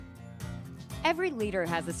Every leader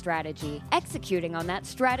has a strategy. Executing on that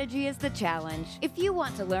strategy is the challenge. If you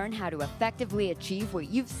want to learn how to effectively achieve what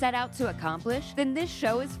you've set out to accomplish, then this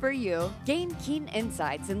show is for you. Gain keen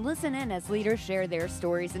insights and listen in as leaders share their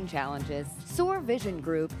stories and challenges. SOAR Vision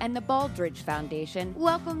Group and the Baldrige Foundation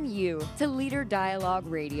welcome you to Leader Dialogue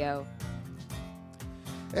Radio.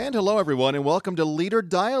 And hello, everyone, and welcome to Leader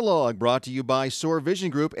Dialogue, brought to you by SOAR Vision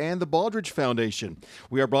Group and the Baldrige Foundation.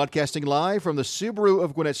 We are broadcasting live from the Subaru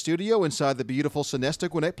of Gwinnett studio inside the beautiful Sonesta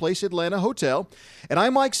Gwinnett Place Atlanta Hotel. And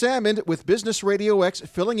I'm Mike Salmond with Business RadioX,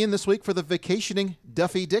 filling in this week for the vacationing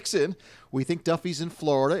Duffy Dixon. We think Duffy's in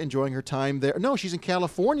Florida, enjoying her time there. No, she's in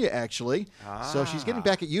California, actually. So she's getting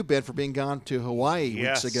back at you, Ben, for being gone to Hawaii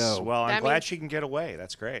weeks ago. Well, I'm glad she can get away.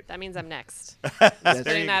 That's great. That means I'm next. Just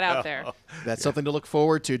getting that out there. That's something to look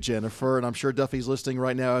forward to, Jennifer, and I'm sure Duffy's listening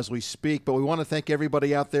right now as we speak. But we want to thank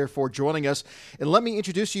everybody out there for joining us. And let me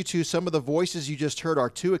introduce you to some of the voices you just heard, our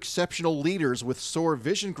two exceptional leaders with SOAR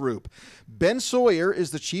Vision Group. Ben Sawyer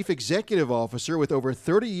is the Chief Executive Officer with over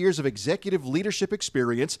 30 years of executive leadership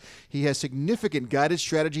experience. He has significant guided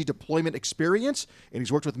strategy deployment experience, and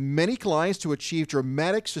he's worked with many clients to achieve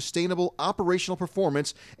dramatic, sustainable operational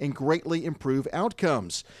performance and greatly improve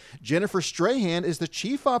outcomes. Jennifer Strahan is the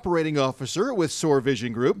Chief Operating Officer with SOAR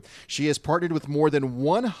Vision Group. She has partnered with more than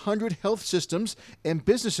 100 health systems and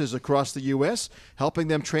businesses across the U.S., helping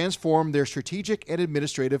them transform their strategic and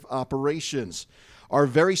administrative operations. Our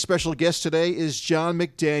very special guest today is John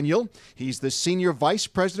McDaniel. He's the Senior Vice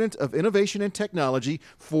President of Innovation and Technology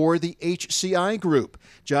for the HCI Group.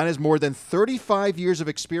 John has more than 35 years of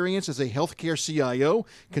experience as a healthcare CIO,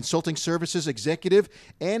 consulting services executive,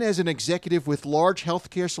 and as an executive with large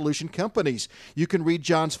healthcare solution companies. You can read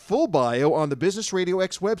John's full bio on the Business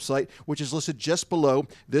RadioX website, which is listed just below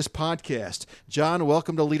this podcast. John,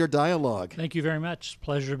 welcome to Leader Dialogue. Thank you very much.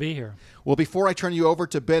 Pleasure to be here. Well, before I turn you over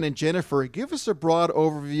to Ben and Jennifer, give us a broad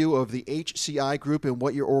overview of the HCI Group and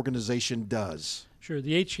what your organization does. Sure.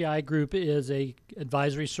 The HCI Group is a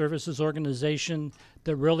advisory services organization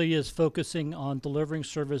that really is focusing on delivering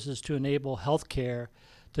services to enable healthcare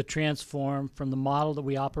to transform from the model that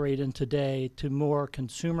we operate in today to more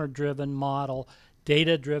consumer-driven model,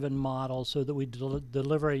 data-driven model, so that we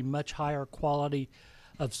deliver a much higher quality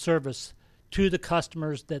of service to the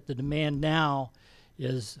customers, that the demand now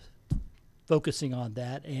is focusing on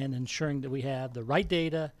that and ensuring that we have the right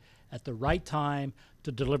data at the right time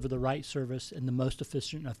to deliver the right service in the most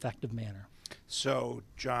efficient and effective manner. So,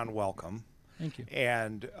 John, welcome. Thank you.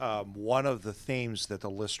 And one of the themes that the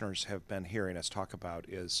listeners have been hearing us talk about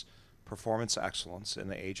is performance excellence in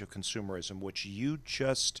the age of consumerism, which you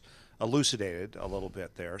just elucidated a little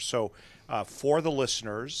bit there. So for the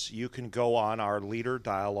listeners, you can go on our Leader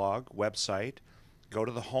Dialogue website, go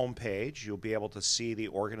to the home page. You'll be able to see the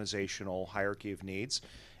organizational hierarchy of needs.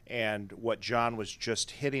 And what John was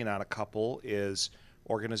just hitting on a couple is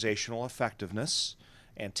organizational effectiveness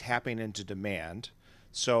and tapping into demand.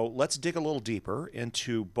 So let's dig a little deeper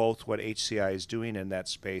into both what HCI is doing in that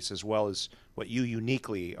space as well as what you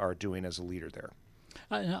uniquely are doing as a leader there.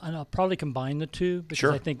 And I'll probably combine the two because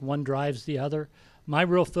Sure. I think one drives the other. My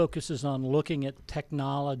real focus is on looking at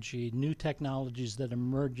technology, new technologies that are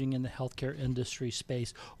emerging in the healthcare industry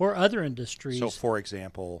space or other industries. So, for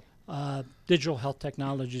example, digital health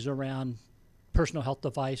technologies around personal health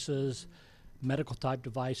devices, medical type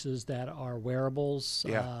devices that are wearables,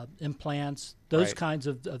 implants, those Right. kinds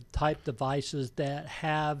of type devices that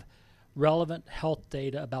have relevant health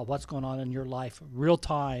data about what's going on in your life real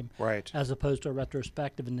time, Right. as opposed to a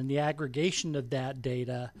retrospective. And then the aggregation of that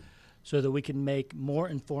data so that we can make more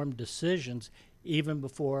informed decisions even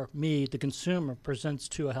before me, the consumer, presents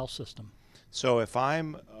to a health system. So if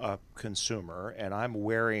I'm a consumer and I'm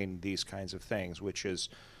wearing these kinds of things, which is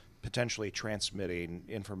potentially transmitting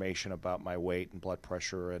information about my weight and blood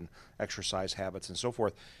pressure and exercise habits and so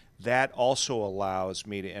forth, that also allows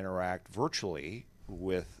me to interact virtually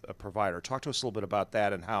with a provider. Talk to us a little bit about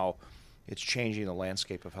that and how it's changing the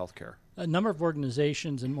landscape of healthcare. A number of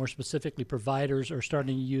organizations, and more specifically providers, are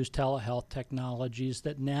starting to use telehealth technologies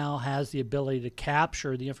that now has the ability to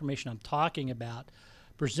capture the information I'm talking about,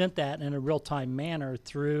 present that in a real-time manner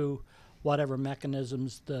through whatever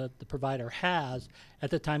mechanisms the provider has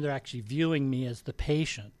at the time they're actually viewing me as the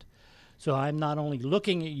patient. So I'm not only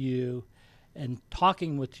looking at you and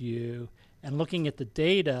talking with you and looking at the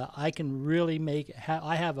data, I can really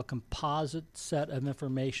I have a composite set of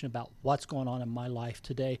information about what's going on in my life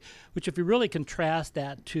today, which if you really contrast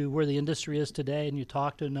that to where the industry is today and you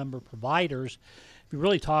talk to a number of providers, if you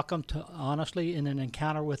really talk them to honestly in an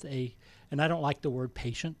encounter with and I don't like the word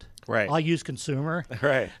patient. Right. I'll use consumer.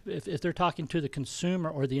 Right. If they're talking to the consumer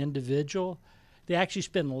or the individual, they actually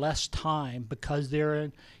spend less time because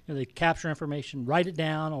they capture information, write it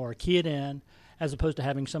down or key it in, as opposed to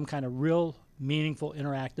having some kind of real meaningful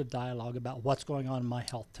interactive dialogue about what's going on in my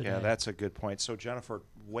health today. Yeah, that's a good point. So Jennifer,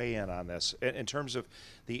 weigh in on this. In terms of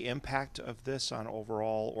the impact of this on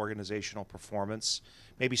overall organizational performance,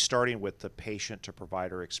 maybe starting with the patient to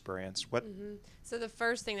provider experience. So the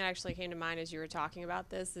first thing that actually came to mind as you were talking about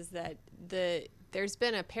this is that there's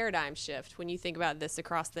been a paradigm shift when you think about this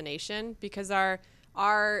across the nation, because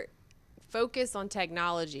our focus on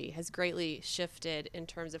technology has greatly shifted in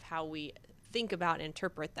terms of how we think about and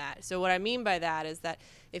interpret that. So what I mean by that is that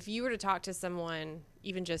if you were to talk to someone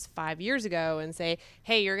even just 5 years ago and say,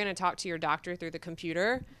 hey, you're going to talk to your doctor through the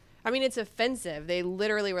computer, I mean, it's offensive. They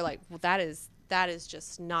literally were like, well, that is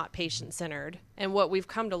just not patient-centered. And what we've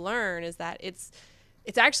come to learn is that it's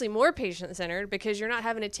actually more patient-centered, because you're not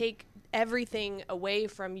having to take everything away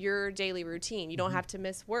from your daily routine. You don't have to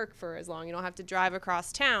miss work for as long. You don't have to drive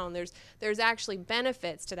across town. There's actually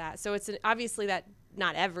benefits to that. So it's obviously that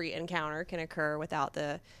not every encounter can occur without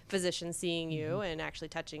the physician seeing you and actually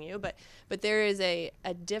touching you, but there is a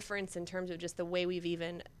difference in terms of just the way we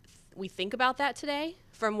think about that today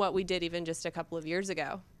from what we did even just a couple of years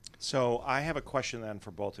ago. So I have a question then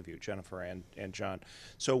for both of you, Jennifer and John.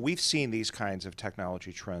 So we've seen these kinds of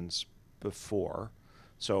technology trends before.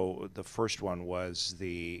 So the first one was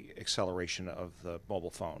the acceleration of the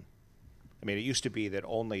mobile phone. I mean, it used to be that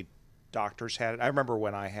only doctors had it. I remember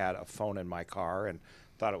when I had a phone in my car and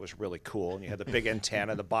thought it was really cool, and you had the big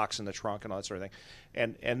antenna, the box in the trunk, and all that sort of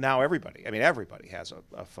thing. And now everybody has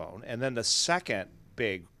a phone. And then the second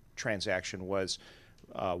big transaction was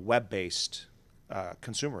web-based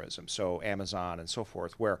consumerism, so Amazon and so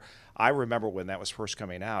forth, where I remember when that was first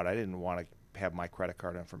coming out, I didn't want to have my credit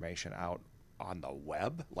card information out on the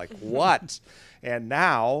web, like what? And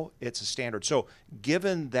now it's a standard. So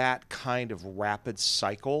given that kind of rapid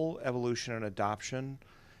cycle, evolution and adoption,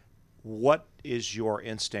 what is your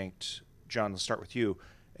instinct, John, let's start with you,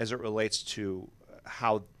 as it relates to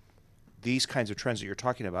how these kinds of trends that you're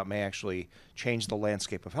talking about may actually change the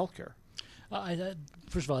landscape of healthcare?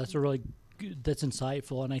 First of all, that's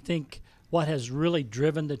insightful. And I think what has really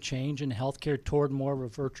driven the change in healthcare toward more of a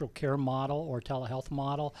virtual care model or telehealth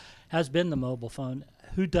model has been the mobile phone.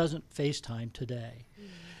 Who doesn't FaceTime today?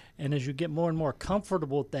 And as you get more and more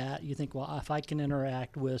comfortable with that, you think, well, if I can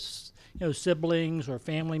interact with siblings or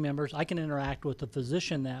family members, I can interact with the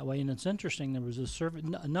physician that way. And it's interesting, there was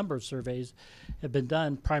a number of surveys have been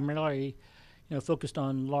done primarily focused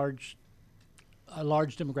on a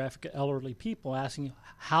large demographic of elderly people, asking,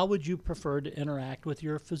 how would you prefer to interact with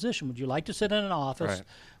your physician? Would you like to sit in an office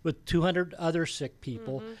with 200 other sick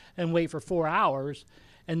people and wait for 4 hours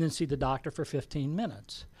and then see the doctor for 15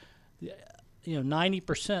 minutes?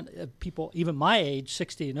 90% of people, even my age,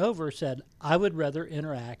 60 and over, said, I would rather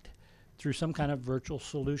interact through some kind of virtual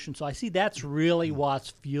solution. So I see that's really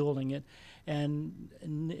what's fueling it. And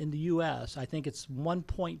in the U.S., I think it's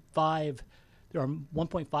 1.5. There are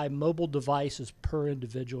 1.5 mobile devices per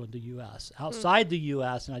individual in the U.S. Outside the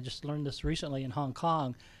U.S., and I just learned this recently in Hong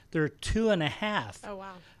Kong, there are 2.5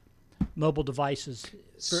 mobile devices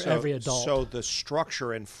for every adult. So the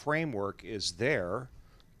structure and framework is there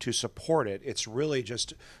to support it. It's really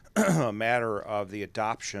just a matter of the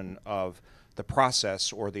adoption of the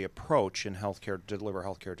process or the approach in healthcare to deliver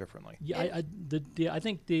healthcare differently. Yeah, I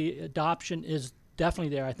think the adoption is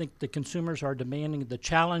definitely there. I think the consumers are demanding. The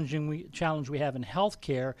challenge we have in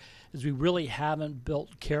healthcare is we really haven't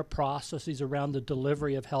built care processes around the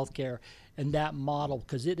delivery of healthcare and that model,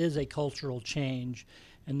 because it is a cultural change.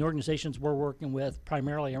 And the organizations we're working with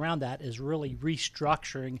primarily around that is really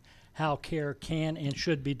restructuring how care can and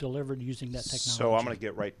should be delivered using that technology. So I'm going to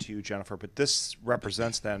get right to you, Jennifer, but this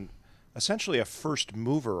represents then essentially a first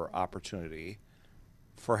mover opportunity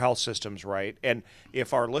for health systems, right? And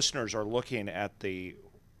if our listeners are looking at the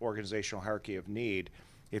organizational hierarchy of need,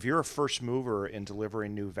 if you're a first mover in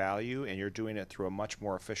delivering new value and you're doing it through a much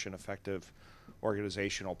more efficient, effective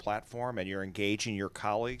organizational platform, and you're engaging your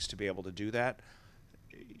colleagues to be able to do that,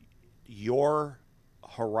 your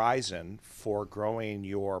horizon for growing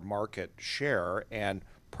your market share and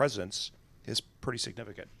presence is pretty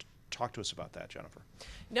significant. Talk to us about that, Jennifer.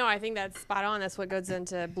 No, I think that's spot on. That's what goes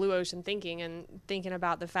into blue ocean thinking, and thinking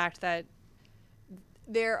about the fact that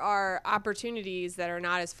there are opportunities that are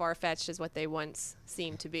not as far-fetched as what they once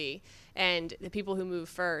seemed to be. And the people who move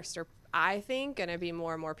first are I think, going to be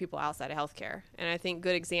more and more people outside of healthcare. And I think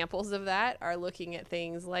good examples of that are looking at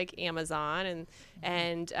things like Amazon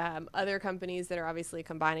and other companies that are obviously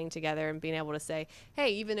combining together and being able to say, hey,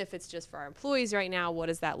 even if it's just for our employees right now, what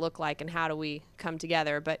does that look like and how do we come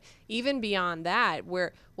together? But even beyond that,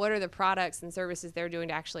 what are the products and services they're doing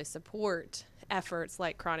to actually support efforts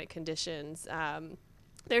like chronic conditions?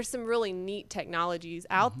 There's some really neat technologies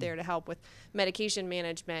out there to help with medication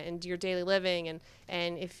management and your daily living.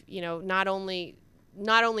 And if, not only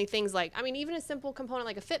things like, even a simple component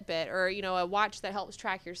like a Fitbit or, a watch that helps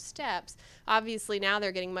track your steps. Obviously now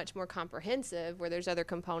they're getting much more comprehensive where there's other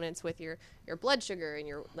components with your blood sugar and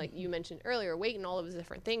your, like you mentioned earlier, weight and all of those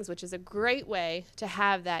different things, which is a great way to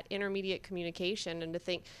have that intermediate communication and to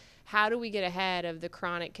think, how do we get ahead of the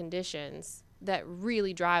chronic conditions that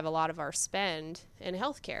really drive a lot of our spend in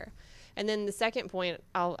healthcare? And then the second point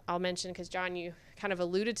I'll mention, because John, you kind of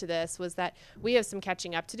alluded to this, was that we have some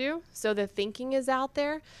catching up to do. So the thinking is out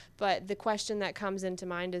there, but the question that comes into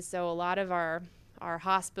mind is, so a lot of our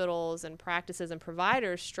hospitals and practices and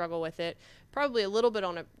providers struggle with it, probably a little bit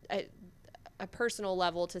on a personal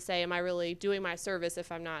level to say, am I really doing my service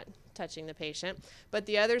if I'm not touching the patient? But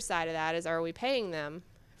the other side of that is, are we paying them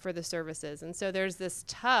for the services? And so there's this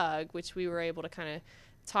tug, which we were able to kind of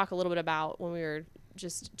talk a little bit about when we were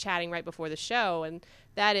just chatting right before the show, and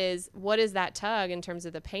that is, what is that tug in terms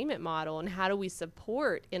of the payment model, and how do we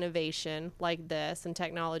support innovation like this and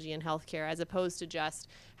technology in healthcare, as opposed to just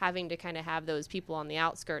having to kind of have those people on the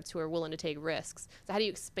outskirts who are willing to take risks? So how do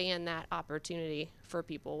you expand that opportunity for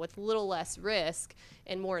people with a little less risk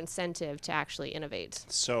and more incentive to actually innovate?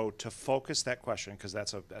 So to focus that question, because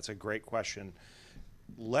that's a great question,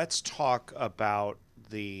 let's talk about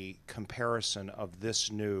the comparison of this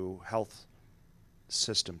new health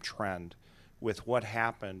system trend with what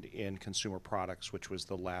happened in consumer products, which was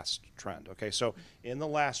the last trend. Okay, so in the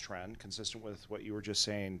last trend, consistent with what you were just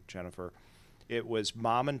saying, Jennifer, it was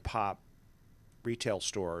mom and pop retail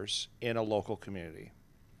stores in a local community.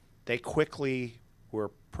 They quickly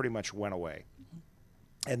pretty much went away.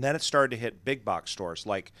 And then it started to hit big box stores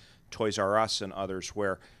like Toys R Us and others,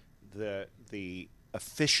 where the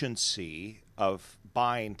efficiency of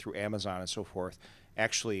buying through Amazon and so forth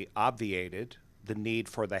actually obviated the need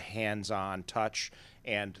for the hands-on touch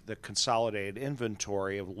and the consolidated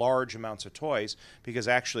inventory of large amounts of toys, because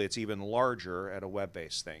actually it's even larger at a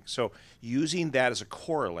web-based thing. So using that as a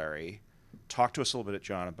corollary, talk to us a little bit,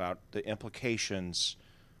 John, about the implications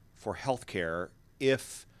for healthcare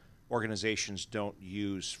if organizations don't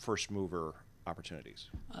use first mover opportunities.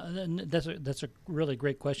 That's a really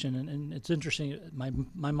great question, and it's interesting.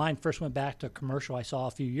 My mind first went back to a commercial I saw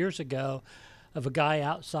a few years ago of a guy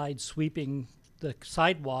outside sweeping the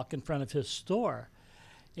sidewalk in front of his store.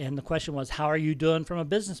 And the question was, how are you doing from a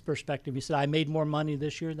business perspective? He said, I made more money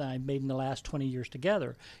this year than I made in the last 20 years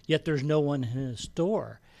together, yet there's no one in his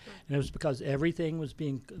store. And it was because everything was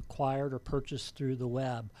being acquired or purchased through the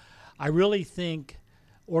web. I really think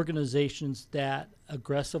organizations that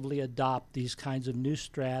aggressively adopt these kinds of new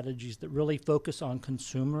strategies that really focus on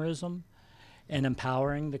consumerism and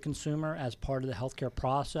empowering the consumer as part of the healthcare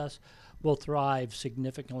process will thrive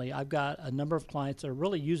significantly. I've got a number of clients that are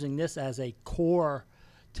really using this as a core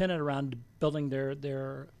tenet around building their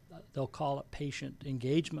they'll call it patient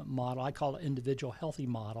engagement model. I call it individual healthy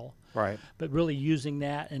model. Right. But really using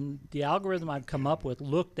that, and the algorithm I've come up with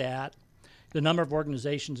looked at the number of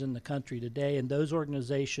organizations in the country today, and those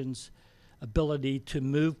organizations' ability to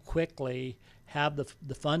move quickly, have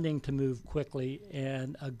the funding to move quickly,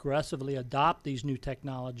 and aggressively adopt these new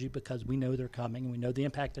technology because we know they're coming and we know the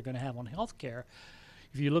impact they're going to have on healthcare.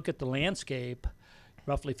 If you look at the landscape,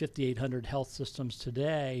 roughly 5,800 health systems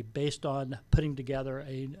today, based on putting together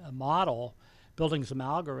a model, building some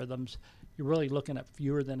algorithms, you're really looking at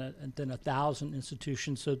fewer than 1,000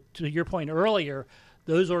 institutions. So to your point earlier,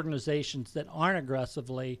 those organizations that aren't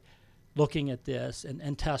aggressively looking at this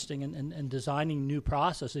and testing and designing new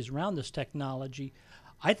processes around this technology,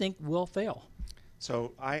 I think will fail.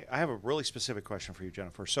 So I have a really specific question for you,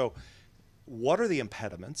 Jennifer. So what are the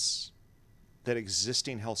impediments that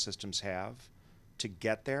existing health systems have to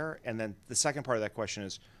get there? And then the second part of that question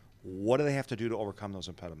is, what do they have to do to overcome those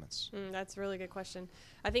impediments? That's a really good question.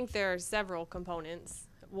 I think there are several components.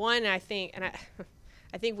 One, I think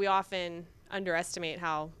we often underestimate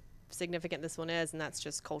how significant this one is, and that's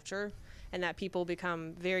just culture, and that people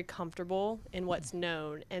become very comfortable in what's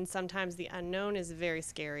known, and sometimes the unknown is very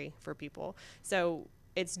scary for people. So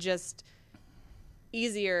it's just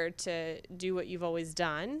easier to do what you've always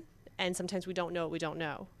done And sometimes we don't know what we don't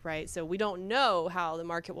know, right? So we don't know how the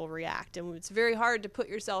market will react. And it's very hard to put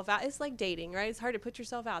yourself out. It's like dating, right? It's hard to put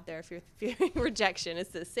yourself out there if you're fearing rejection. It's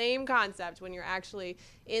the same concept when you're actually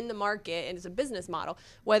in the market, and it's a business model,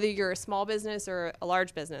 whether you're a small business or a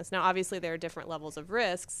large business. Now, obviously, there are different levels of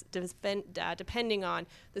risks depending on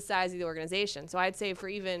the size of the organization. So I'd say for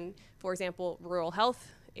example, rural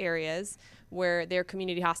health areas where their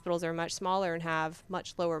community hospitals are much smaller and have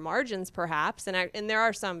much lower margins perhaps, and there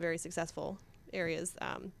are some very successful areas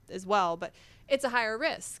as well, but it's a higher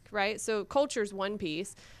risk, right? So culture is one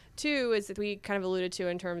piece. Two is that we kind of alluded to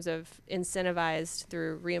in terms of incentivized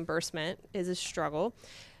through reimbursement is a struggle.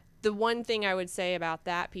 The one thing I would say about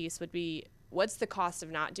that piece would be, what's the cost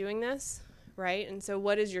of not doing this? Right? And so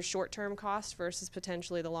what is your short-term cost versus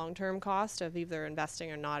potentially the long-term cost of either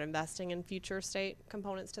investing or not investing in future state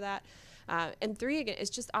components to that? And three, again, it's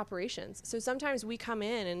just operations. So sometimes we come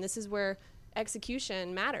in, and this is where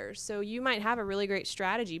execution matters. So you might have a really great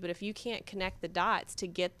strategy, but if you can't connect the dots to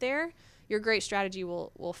get there, your great strategy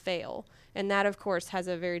will fail. And that, of course, has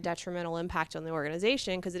a very detrimental impact on the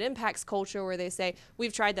organization because it impacts culture where they say,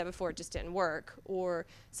 we've tried that before, it just didn't work, or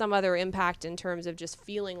some other impact in terms of just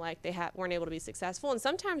feeling like they weren't able to be successful. And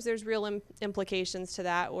sometimes there's real implications to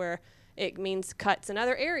that where it means cuts in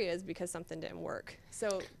other areas because something didn't work.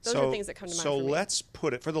 So those are things that come to mind for me. So let's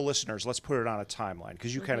put it, for the listeners, let's put it on a timeline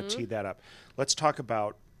because you kind of teed that up. Let's talk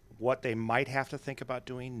about what they might have to think about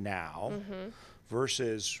doing now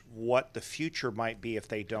versus what the future might be if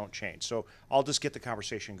they don't change. So I'll just get the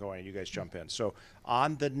conversation going and you guys jump in. So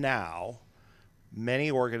on the now,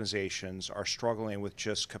 many organizations are struggling with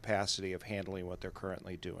just capacity of handling what they're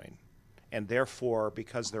currently doing. And therefore,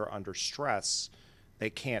 because they're under stress, they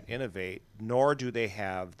can't innovate, nor do they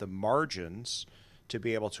have the margins to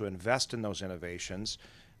be able to invest in those innovations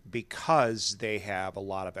because they have a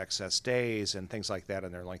lot of excess days and things like that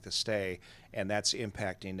in their length of stay, and that's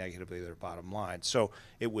impacting negatively their bottom line. So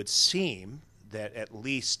it would seem that at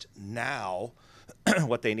least now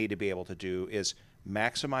what they need to be able to do is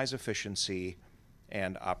maximize efficiency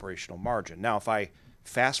and operational margin. Now, if I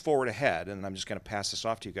fast forward ahead, and I'm just going to pass this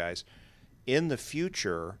off to you guys, in the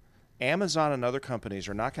future, Amazon and other companies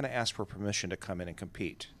are not going to ask for permission to come in and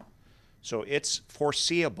compete. So it's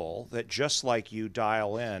foreseeable that just like you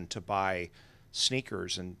dial in to buy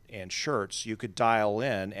sneakers and shirts, you could dial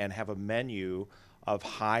in and have a menu of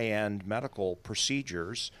high-end medical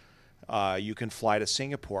procedures. You can fly to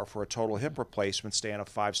Singapore for a total hip replacement, stay in a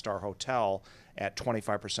 5-star hotel at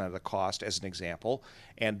 25% of the cost, as an example.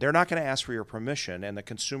 And they're not going to ask for your permission, and the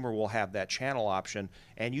consumer will have that channel option,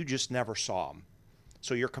 and you just never saw them.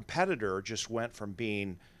 So your competitor just went from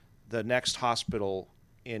being the next hospital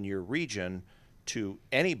in your region to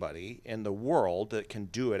anybody in the world that can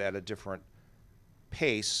do it at a different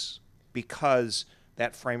pace because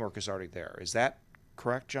that framework is already there. Is that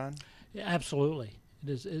correct, John? Yeah, absolutely.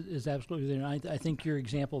 It is absolutely there. And I think your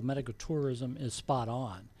example of medical tourism is spot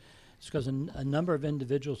on. It's because a number of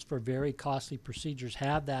individuals for very costly procedures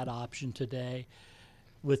have that option today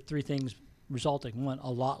with three things resulting. One,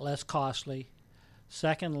 a lot less costly.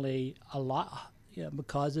 Secondly,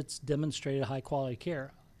 because it's demonstrated high quality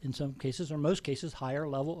care, in some cases or most cases, higher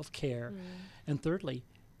level of care. And thirdly,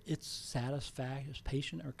 it's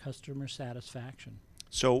patient or customer satisfaction.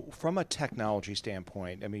 So from a technology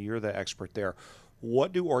standpoint, I mean, you're the expert there.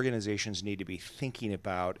 What do organizations need to be thinking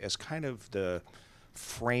about as kind of the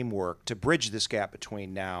framework to bridge this gap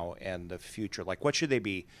between now and the future? Like, what should they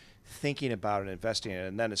be thinking about and investing in?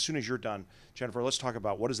 And then as soon as you're done, Jennifer, let's talk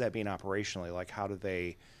about what does that mean operationally? Like, how do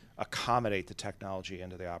they accommodate the technology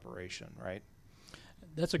into the operation, right?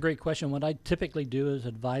 That's a great question. What I typically do is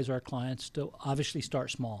advise our clients to obviously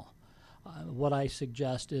start small. What I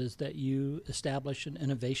suggest is that you establish an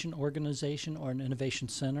innovation organization or an innovation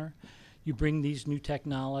center. You bring these new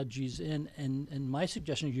technologies in, and my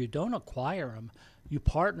suggestion is you don't acquire them. You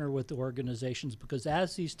partner with the organizations, because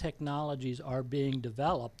as these technologies are being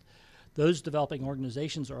developed, those developing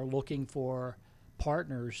organizations are looking for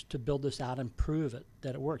partners to build this out and prove it,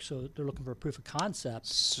 that it works. So they're looking for a proof of concept.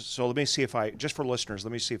 So let me see if just for listeners,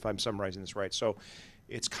 let me see if I'm summarizing this right. So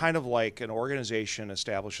it's kind of like an organization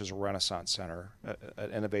establishes a Renaissance Center,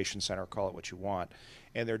 an innovation center, call it what you want,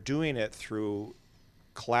 and they're doing it through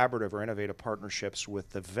collaborative or innovative partnerships with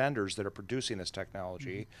the vendors that are producing this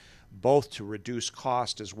technology, both to reduce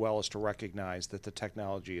cost as well as to recognize that the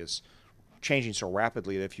technology is changing so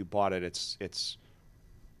rapidly that if you bought it, it's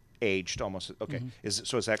aged almost. Okay. Is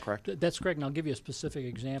that correct? That's correct, and I'll give you a specific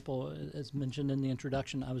example. As mentioned in the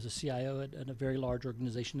introduction, I was a CIO at a very large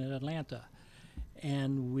organization in Atlanta,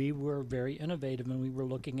 and we were very innovative, and we were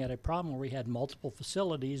looking at a problem where we had multiple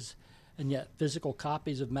facilities and yet physical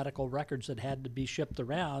copies of medical records that had to be shipped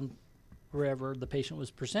around wherever the patient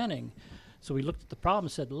was presenting. So we looked at the problem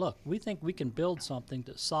and said, look, we think we can build something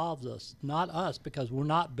that solves this. Not us, because we're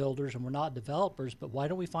not builders and we're not developers, but why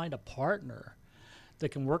don't we find a partner that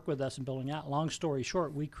can work with us in building out? Long story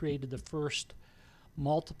short, we created the first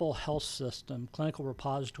multiple health system clinical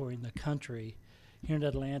repository in the country here in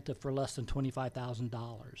Atlanta for less than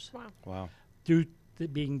 $25,000. Wow. Through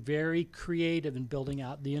being very creative in building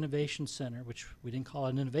out the Innovation Center, which we didn't call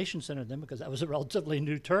it an Innovation Center then because that was a relatively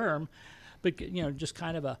new term, but just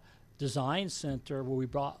kind of a design center where we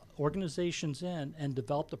brought organizations in and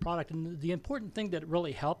developed the product. And the important thing that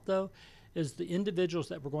really helped, though, is the individuals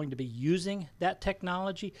that were going to be using that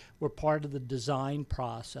technology were part of the design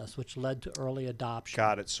process, which led to early adoption.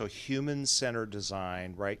 Got it. So human-centered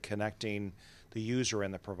design, right, connecting the user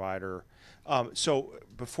and the provider. So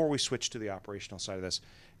before we switch to the operational side of this,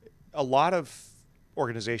 a lot of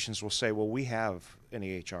organizations will say, well, we have an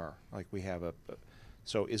EHR, like we have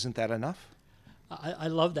so isn't that enough? I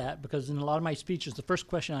love that, because in a lot of my speeches, the first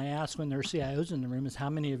question I ask when there are CIOs in the room is, how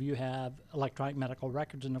many of you have electronic medical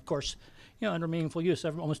records? And of course, under meaningful use,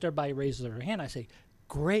 almost everybody raises their hand. I say,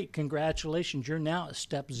 great, congratulations, you're now at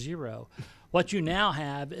step 0. What you now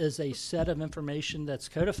have is a set of information that's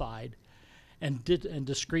codified and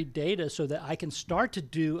discrete data, so that I can start to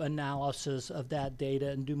do analysis of that data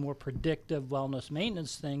and do more predictive wellness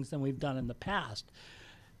maintenance things than we've done in the past.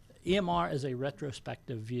 EMR is a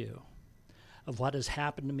retrospective view of what has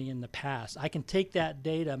happened to me in the past. I can take that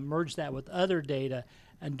data, merge that with other data,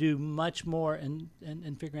 and do much more in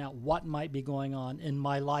figuring out what might be going on in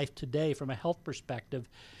my life today from a health perspective.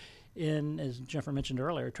 As Jennifer mentioned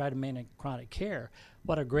earlier, try to manage chronic care.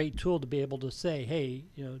 What a great tool to be able to say, hey,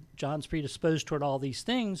 John's predisposed toward all these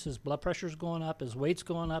things. His blood pressure's going up, his weight's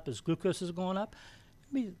going up, his glucose is going up.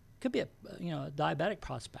 Could be a diabetic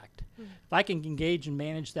prospect. Mm-hmm. If I can engage and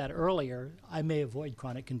manage that earlier, I may avoid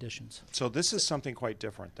chronic conditions. So this is something quite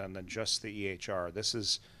different than just the EHR. This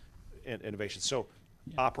is innovation. So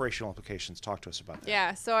operational implications, talk to us about that.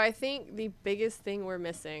 Yeah, so I think the biggest thing we're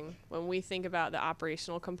missing when we think about the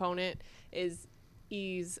operational component is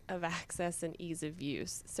ease of access and ease of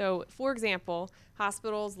use. So, for example,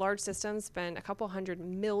 hospitals, large systems spend a couple $100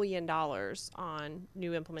 million on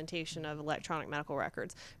new implementation of electronic medical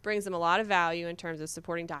records. Brings them a lot of value in terms of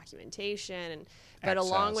supporting documentation, but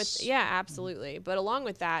along with absolutely. But along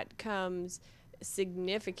with that comes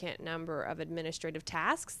significant number of administrative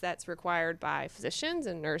tasks that's required by physicians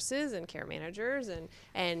and nurses and care managers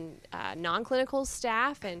and non-clinical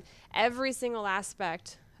staff and every single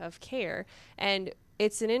aspect of care. And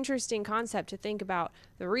it's an interesting concept to think about.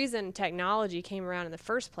 The reason technology came around in the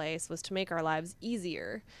first place was to make our lives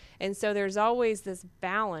easier. And so there's always this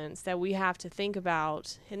balance that we have to think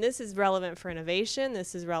about. And this is relevant for innovation.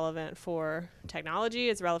 This is relevant for technology.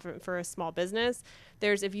 It's relevant for a small business.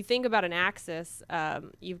 If you think about an axis,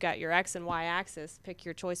 you've got your X and Y axis. Pick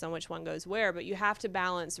your choice on which one goes where. But you have to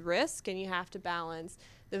balance risk and you have to balance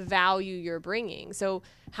the value you're bringing. So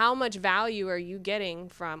how much value are you getting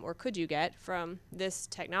from, or could you get from this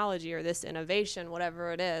technology or this innovation,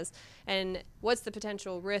 whatever it is? And what's the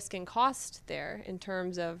potential risk and cost there in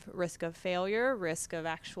terms of risk of failure, risk of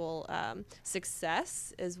actual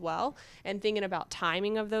success as well? And thinking about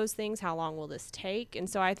timing of those things, how long will this take? And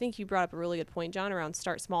so I think you brought up a really good point, John, around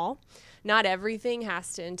start small. Not everything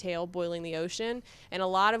has to entail boiling the ocean. And a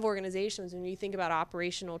lot of organizations, when you think about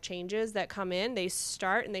operational changes that come in, they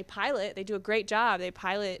start and they pilot. They do a great job. They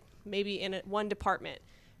pilot maybe in one department,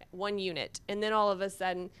 one unit. And then all of a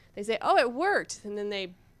sudden they say, oh, it worked. And then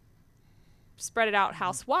they spread it out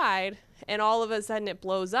house-wide. And all of a sudden it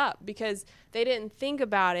blows up because they didn't think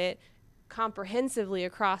about it comprehensively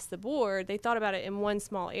across the board. They thought about it in one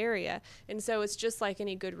small area. And so it's just like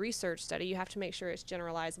any good research study. You have to make sure it's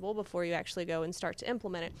generalizable before you actually go and start to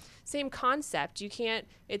implement it. Same concept.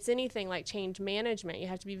 It's anything like change management. You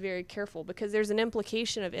have to be very careful because there's an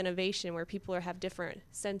implication of innovation where people have different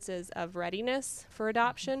senses of readiness for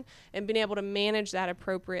adoption, and being able to manage that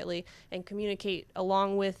appropriately and communicate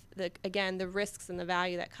along with the risks and the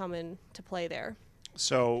value that come into play there.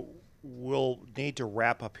 So we'll need to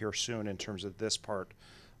wrap up here soon in terms of this part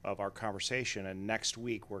of our conversation. And next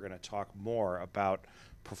week, we're going to talk more about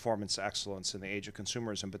performance excellence in the age of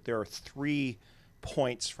consumerism. But there are 3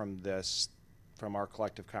 points from our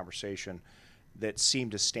collective conversation that seem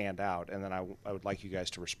to stand out. And then I would like you guys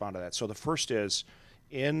to respond to that. So the first is,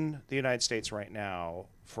 in the United States right now,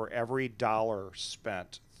 for every dollar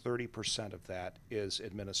spent, 30% of that is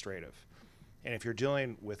administrative. And if you're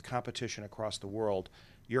dealing with competition across the world,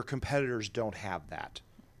 your competitors don't have that.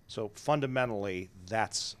 So fundamentally,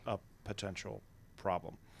 that's a potential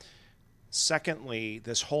problem. Secondly,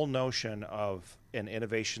 this whole notion of an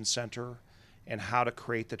innovation center and how to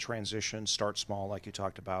create the transition, start small, like you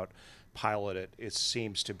talked about, pilot it. It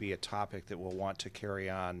seems to be a topic that we'll want to carry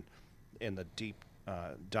on in the deep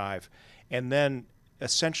dive. And then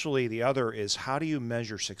essentially the other is, how do you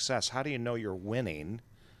measure success? How do you know you're winning,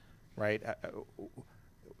 right?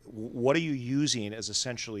 What are you using as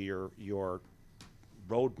essentially your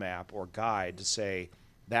roadmap or guide to say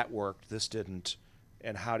that worked, this didn't,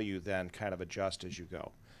 and how do you then kind of adjust as you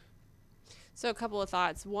go? So a couple of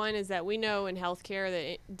thoughts. One is that we know in healthcare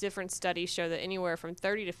that different studies show that anywhere from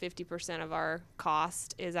 30 to 50% of our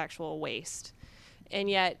cost is actual waste. And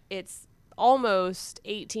yet it's almost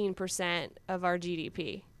 18% of our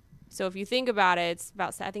GDP. So if you think about it, it's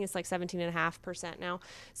about, I think it's like 17.5% now.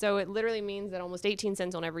 So it literally means that almost 18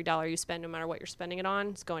 cents on every dollar you spend, no matter what you're spending it on,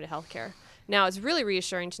 is going to healthcare. Now, it's really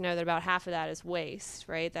reassuring to know that about half of that is waste,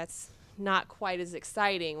 right? That's not quite as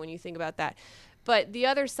exciting when you think about that. But the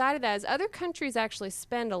other side of that is other countries actually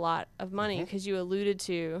spend a lot of money, because you alluded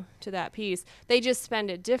to that piece. They just spend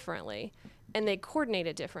it differently, and they coordinate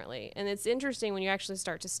it differently. And it's interesting when you actually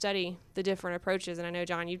start to study the different approaches, and I know,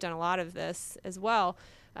 John, you've done a lot of this as well,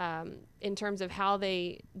 in terms of how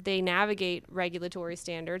they navigate regulatory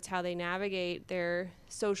standards, how they navigate their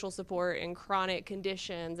social support and chronic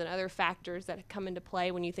conditions and other factors that come into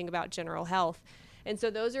play when you think about general health. And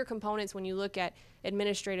so those are components when you look at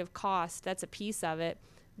administrative cost, that's a piece of it.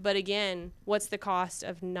 But again, what's the cost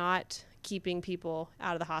of not keeping people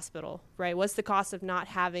out of the hospital, right? What's the cost of not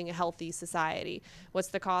having a healthy society? What's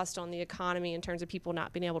the cost on the economy in terms of people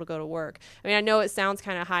not being able to go to work? I mean, I know it sounds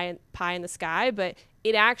kind of pie in the sky, but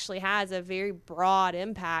it actually has a very broad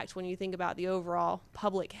impact when you think about the overall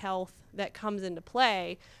public health that comes into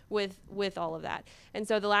play with all of that. And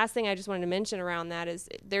so the last thing I just wanted to mention around that is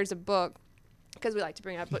there's a book, because we like to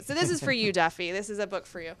bring up books. So this is for you, Duffy. This is a book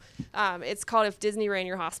for you. It's called If Disney Ran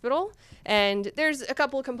Your Hospital. And there's a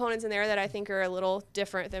couple of components in there that I think are a little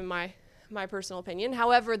different than my personal opinion.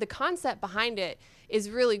 However, the concept behind it is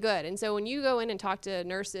really good. And so when you go in and talk to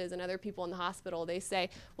nurses and other people in the hospital, they say,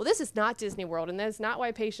 well, this is not Disney World, and that's not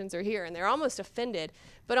why patients are here. And they're almost offended.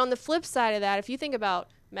 But on the flip side of that, if you think about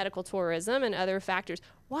medical tourism and other factors,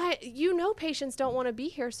 why, patients don't want to be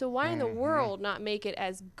here. So why in the world not make it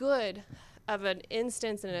as good of an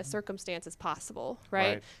instance and a circumstance as possible,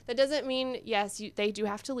 right? That doesn't mean, yes, they do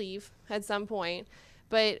have to leave at some point,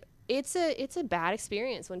 but it's a bad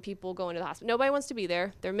experience when people go into the hospital. Nobody wants to be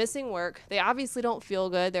there. They're missing work. They obviously don't feel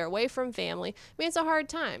good. They're away from family. I mean, it's a hard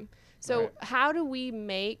time. So how do we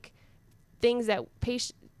make things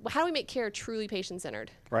how do we make care truly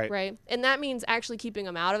patient-centered? Right. And that means actually keeping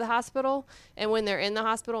them out of the hospital, and when they're in the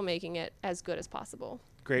hospital, making it as good as possible.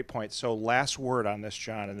 Great point. So last word on this,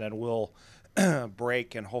 John, and then we'll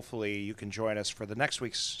break, and hopefully you can join us for the next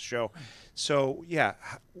week's show. So, yeah,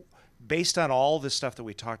 based on all this stuff that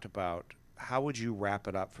we talked about, how would you wrap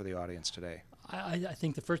it up for the audience today? I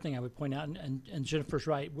think the first thing I would point out, and Jennifer's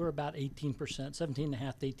right, we're about 18%,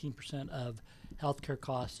 17.5% to 18% of healthcare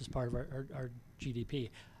costs as part of our GDP.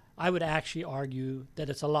 I would actually argue that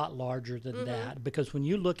it's a lot larger than that, because when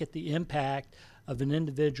you look at the impact of an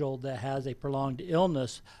individual that has a prolonged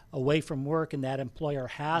illness away from work, and that employer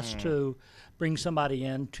has to bring somebody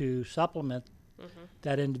in to supplement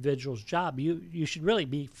that individual's job, you should really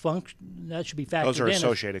be that should be factored in. Those are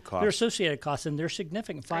associated costs. They're associated costs, and they're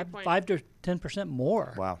significant, 5 to 10%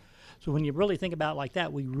 more. Wow. So when you really think about it like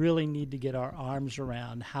that, we really need to get our arms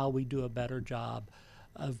around how we do a better job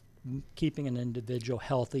of keeping an individual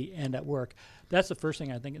healthy and at work. That's the first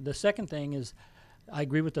thing I think. The second thing is, I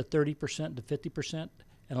agree with the 30% to 50%,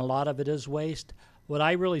 and a lot of it is waste. What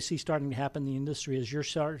I really see starting to happen in the industry is you're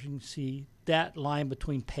starting to see that line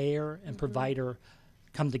between payer and provider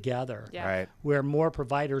come together, where more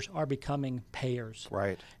providers are becoming payers.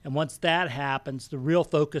 And once that happens, the real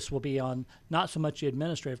focus will be on not so much the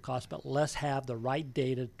administrative costs, but let's have the right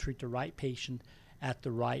data to treat the right patient at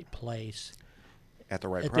the right place. At the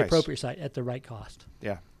right price. At the appropriate site, at the right cost.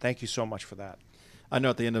 Yeah. Thank you so much for that. I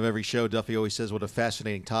know at the end of every show, Duffy always says what a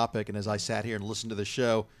fascinating topic. And as I sat here and listened to the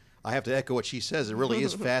show, I have to echo what she says. It really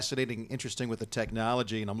is fascinating, interesting with the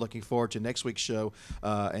technology. And I'm looking forward to next week's show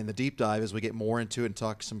and the deep dive as we get more into it and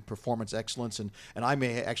talk some performance excellence. And I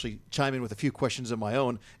may actually chime in with a few questions of my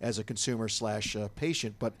own as a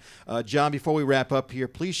consumer/patient. But, John, before we wrap up here,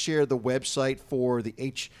 please share the website for the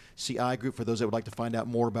HCI Group for those that would like to find out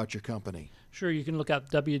more about your company. Sure. You can look up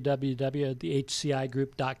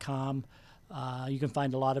www.thehcigroup.com. You can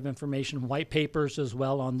find a lot of information, white papers as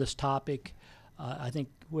well on this topic. I think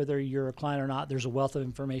whether you're a client or not, there's a wealth of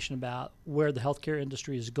information about where the healthcare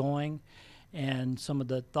industry is going and some of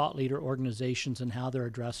the thought leader organizations and how they're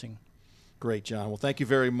addressing. Great, John. Well, thank you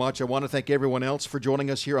very much. I want to thank everyone else for joining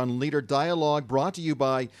us here on Leader Dialogue, brought to you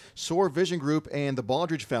by SOAR Vision Group and the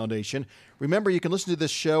Baldrige Foundation. Remember, you can listen to this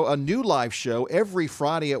show, a new live show, every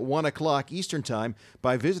Friday at 1 o'clock Eastern Time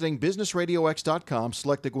by visiting BusinessRadioX.com,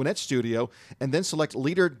 select the Gwinnett Studio, and then select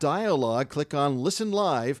Leader Dialogue. Click on Listen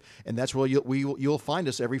Live, and that's where you'll find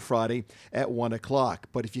us every Friday at 1 o'clock.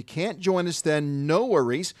 But if you can't join us then, no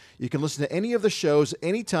worries. You can listen to any of the shows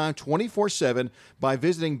anytime, 24/7, by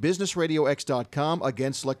visiting BusinessRadioX.com.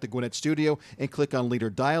 Again, select the Gwinnett Studio and click on Leader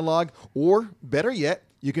Dialogue. Or, better yet,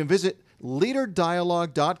 you can visit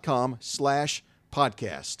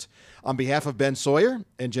leaderdialogue.com/podcast. On behalf of Ben Sawyer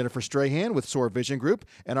and Jennifer Strahan with SOAR Vision Group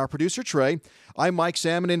and our producer Trey, I'm Mike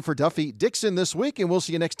Salmon in for Duffy Dixon this week, and we'll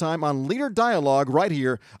see you next time on Leader Dialogue right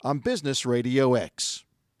here on Business Radio X.